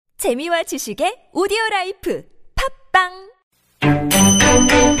재미와 지식의 오디오라이프 팝빵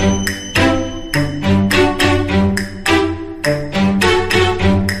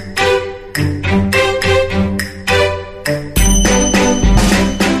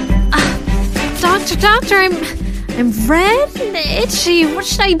Doctor, I'm red and itchy. What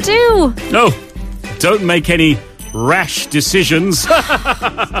should I do? Oh, don't make any rash decisions.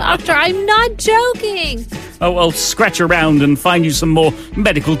 Doctor, I'm not joking. Oh, I'll scratch around and find you some more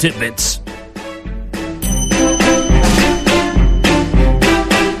medical tidbits.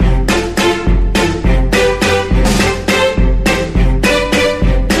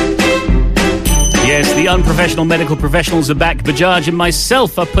 Yes, the unprofessional medical professionals are back. Bajaj and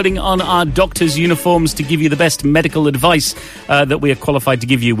myself are putting on our doctor's uniforms to give you the best medical advice that we are qualified to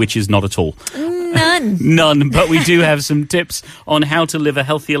give you, which is not at all. None, but we do have some tips on how to live a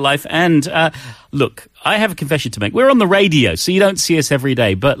healthier life. And look, I have a confession to make. We're on the radio, so you don't see us every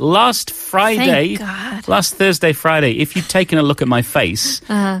day. But last Thursday, Friday, if you'd taken a look at my face,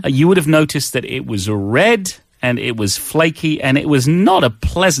 you would have noticed that it was red and it was flaky and it was not a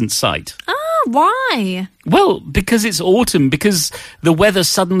pleasant sight. Why? Well, because it's autumn, because the weather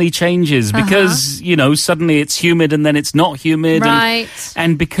suddenly changes, because, suddenly it's humid and then it's not humid. Right.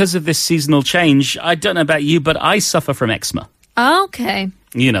 And because of this seasonal change, I don't know about you, but I suffer from eczema. Okay.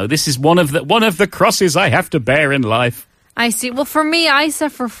 This is one of the crosses I have to bear in life. I see. Well, for me, I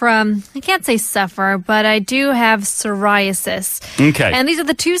suffer from, I can't say suffer, but I do have psoriasis. Okay. And these are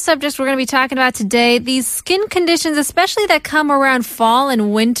the two subjects we're going to be talking about today. These skin conditions, especially that come around fall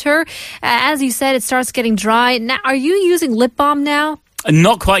and winter. As you said, it starts getting dry. Now, are you using lip balm now?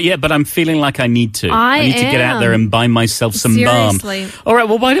 Not quite yet, but I'm feeling like I need to. I need to get out there and buy myself some Seriously. balm. All right,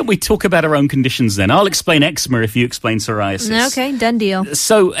 well, why don't we talk about our own conditions then? I'll explain eczema if you explain psoriasis. Okay, done deal.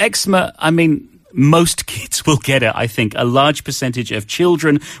 So eczema, most kids will get it, I think. A large percentage of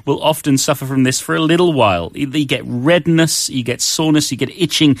children will often suffer from this for a little while. You get redness, you get soreness, you get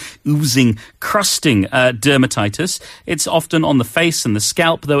itching, oozing, crusting dermatitis. It's often on the face and the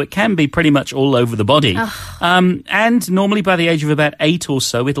scalp, though it can be pretty much all over the body. And normally by the age of about 8 or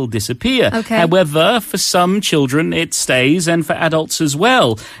so, it'll disappear. Okay. However, for some children, it stays, and for adults as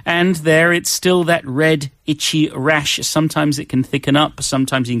well. And there it's still that red, itchy rash. Sometimes it can thicken up.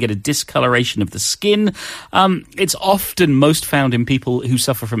 Sometimes you can get a discoloration of the skin. It's often most found in people who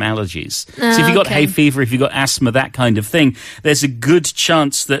suffer from allergies. So if you've got hay fever, if you've got asthma, that kind of thing, there's a good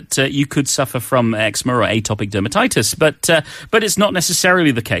chance that you could suffer from eczema or atopic dermatitis. But it's not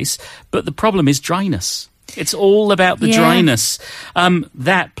necessarily the case. But the problem is dryness. It's all about the dryness.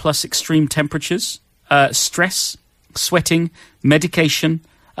 That plus extreme temperatures, stress, sweating, medication,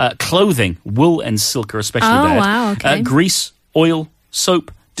 clothing, wool and silk are especially bad. Wow, okay. Grease, oil,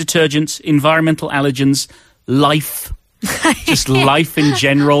 soap, detergents, environmental allergens, life. Just life in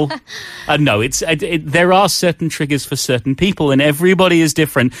general. No, there are certain triggers for certain people, and everybody is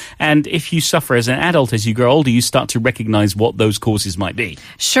different. And if you suffer as an adult, as you grow older, you start to recognize what those causes might be.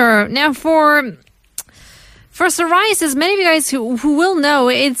 Sure. Now, for psoriasis, many of you guys who will know,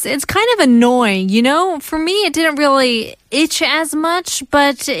 it's kind of annoying, For me, it didn't really itch as much,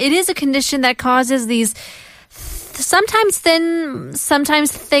 but it is a condition that causes these sometimes thin,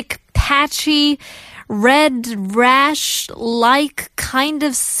 sometimes thick, patchy, red rash-like kind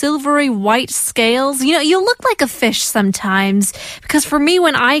of silvery white scales. You look like a fish sometimes, because for me,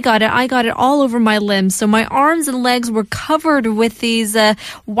 when I got it all over my limbs. So my arms and legs were covered with these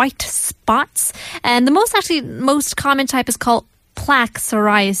white spots. And the most common type is called plaque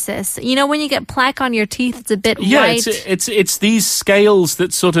psoriasis. When you get plaque on your teeth, it's a bit white. It's these scales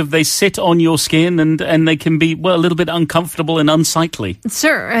that they sit on your skin and they can be, a little bit uncomfortable and unsightly.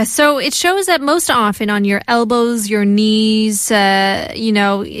 Sure. So it shows up most often on your elbows, your knees,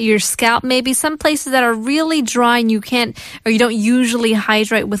 your scalp, maybe some places that are really dry and you don't usually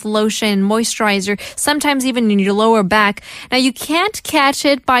hydrate with lotion, moisturizer, sometimes even in your lower back. Now, you can't catch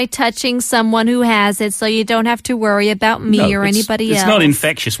it by touching someone who has it, so you don't have to worry about me or anybody else. It's not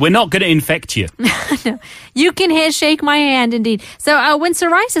infectious. We're not going to infect you. No. You can shake my hand, indeed. So when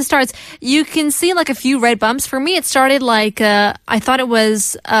psoriasis starts, you can see like a few red bumps. For me, it started like, I thought it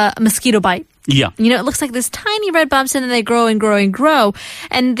was a mosquito bite. Yeah. It looks like this tiny red bumps, and then they grow and grow and grow.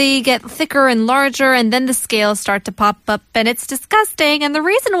 And they get thicker and larger, and then the scales start to pop up, and it's disgusting. And the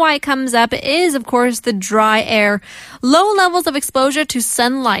reason why it comes up is, of course, the dry air. Low levels of exposure to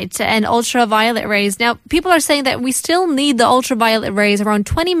sunlight and ultraviolet rays. Now, people are saying that we still need the ultraviolet rays around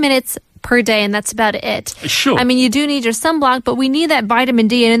 20 minutes per day, and that's about it. Sure. I mean, you do need your sunblock, but we need that vitamin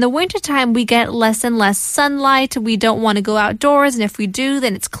D. And in the wintertime, we get less and less sunlight. We don't want to go outdoors, and if we do,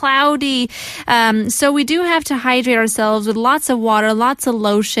 then it's cloudy. So we do have to hydrate ourselves with lots of water, lots of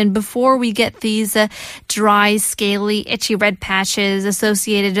lotion before we get these dry, scaly, itchy red patches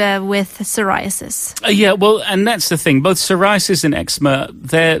associated with psoriasis. Yeah, well, and that's the thing. Both psoriasis and eczema,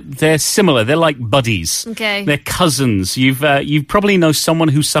 they're similar. They're like buddies. Okay. They're cousins. You probably know someone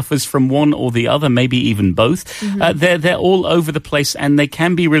who suffers from one or the other, maybe even both. They're all over the place, and they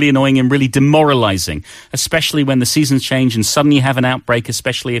can be really annoying and really demoralizing, especially when the seasons change and suddenly you have an outbreak,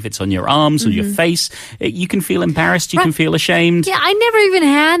 especially if it's on your arms or your face. You can feel embarrassed. You can feel ashamed. Yeah, I never even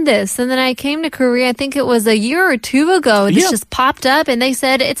had this. And then I came to Korea, I think it was a year or two ago. This just popped up, and they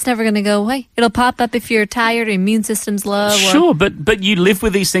said it's never going to go away. It'll pop up if you're tired, your immune system's low. Sure, but you live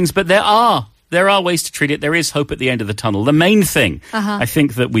with these things. But there are ways to treat it. There is hope at the end of the tunnel. The main thing, I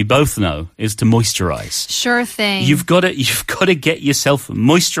think that we both know, is to moisturize. Sure thing. You've got to get yourself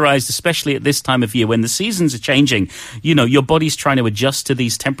moisturized, especially at this time of year when the seasons are changing. You know, your body's trying to adjust to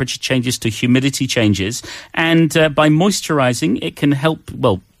these temperature changes, to humidity changes, and by moisturizing, it can help.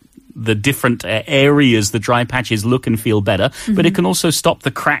 Well, the different areas, the dry patches look and feel better, but it can also stop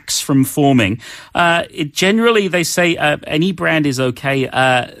the cracks from forming. Generally, they say any brand is okay,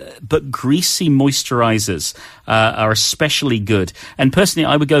 but greasy moisturizers are especially good. And personally,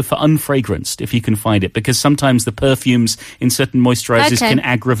 I would go for unfragranced if you can find it, because sometimes the perfumes in certain moisturizers can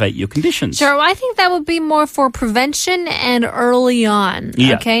aggravate your conditions. Sure, well, I think that would be more for prevention and early on.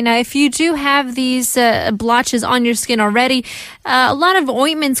 Yeah. Okay, now if you do have these blotches on your skin already, a lot of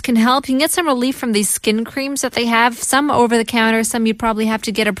ointments can help. You can get some relief from these skin creams that they have. Some over the counter, some you probably have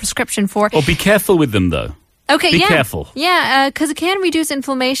to get a prescription for. Or be careful with them, though. Okay, Be careful. Yeah, because it can reduce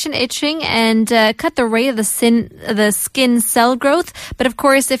inflammation, itching, and cut the rate of the skin cell growth. But of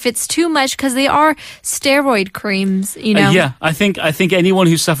course, if it's too much, because they are steroid creams, you know. Yeah, I think anyone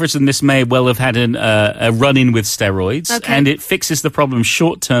who suffers from this may well have had a run-in with steroids, and it fixes the problem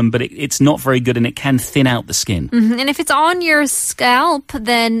short term, but it's not very good, and it can thin out the skin. And if it's on your scalp,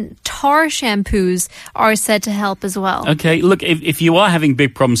 then tar shampoos are said to help as well. Okay, look, if you are having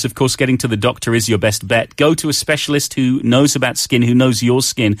big problems, of course, getting to the doctor is your best bet. Go to a specialist who knows about skin, who knows your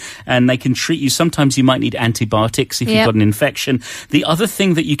skin, and they can treat you. Sometimes you might need antibiotics if you've got an infection. The other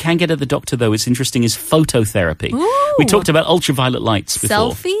thing that you can get at the doctor, though, is interesting, is phototherapy. Ooh. We talked about ultraviolet lights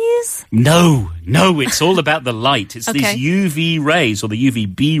before. Selfies? No, it's all about the light. It's these UV rays, or the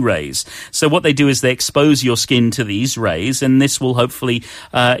UVB rays. So what they do is they expose your skin to these rays, and this will hopefully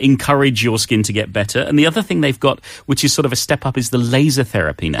encourage your skin to get better. And the other thing they've got, which is sort of a step up, is the laser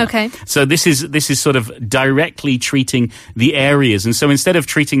therapy now. Okay. So this is sort of directly treating the areas. And so instead of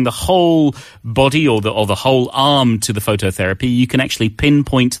treating the whole body or the whole arm to the phototherapy, you can actually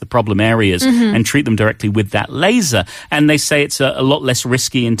pinpoint the problem areas and treat them directly with that laser. And they say it's a lot less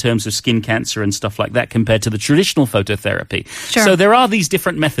risky in terms of skin cancer and stuff like that compared to the traditional phototherapy. Sure. So there are these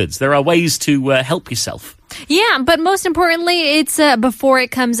different methods. There are ways to help yourself. Yeah, but most importantly, it's before it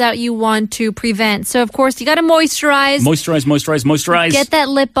comes out, you want to prevent. So, of course, you got to moisturize. Moisturize. Get that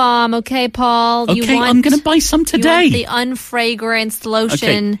lip balm, okay, Paul? Okay, I'm going to buy some today. You want the unfragranced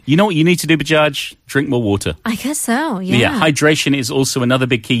lotion. Okay, you know what you need to do, Bajaj? Drink more water. I guess so, yeah. Yeah, hydration is also another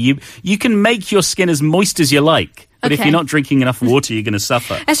big key. You can make your skin as moist as you like. But if you're not drinking enough water, you're going to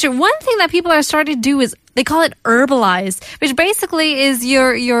suffer. That's true. One thing that people are starting to do is they call it herbalize, which basically is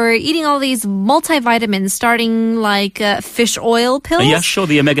you're eating all these multivitamins, starting like fish oil pills. Yeah, sure,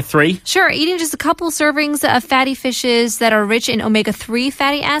 the omega-3. Sure, eating just a couple servings of fatty fishes that are rich in omega-3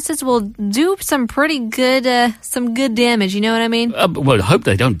 fatty acids will do some pretty good, some good damage. You know what I mean? Well, I hope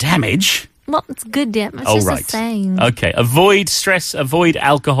they don't damage. Well, it's good damage. It's just a saying. Okay. Avoid stress, avoid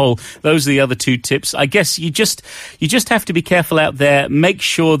alcohol. Those are the other two tips. I guess you just have to be careful out there. Make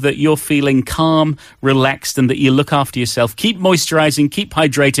sure that you're feeling calm, relaxed, and that you look after yourself. Keep moisturizing, keep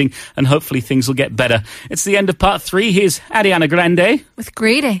hydrating, and hopefully things will get better. It's the end of part 3. Here's Ariana Grande with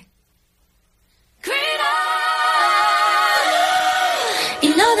Greedy.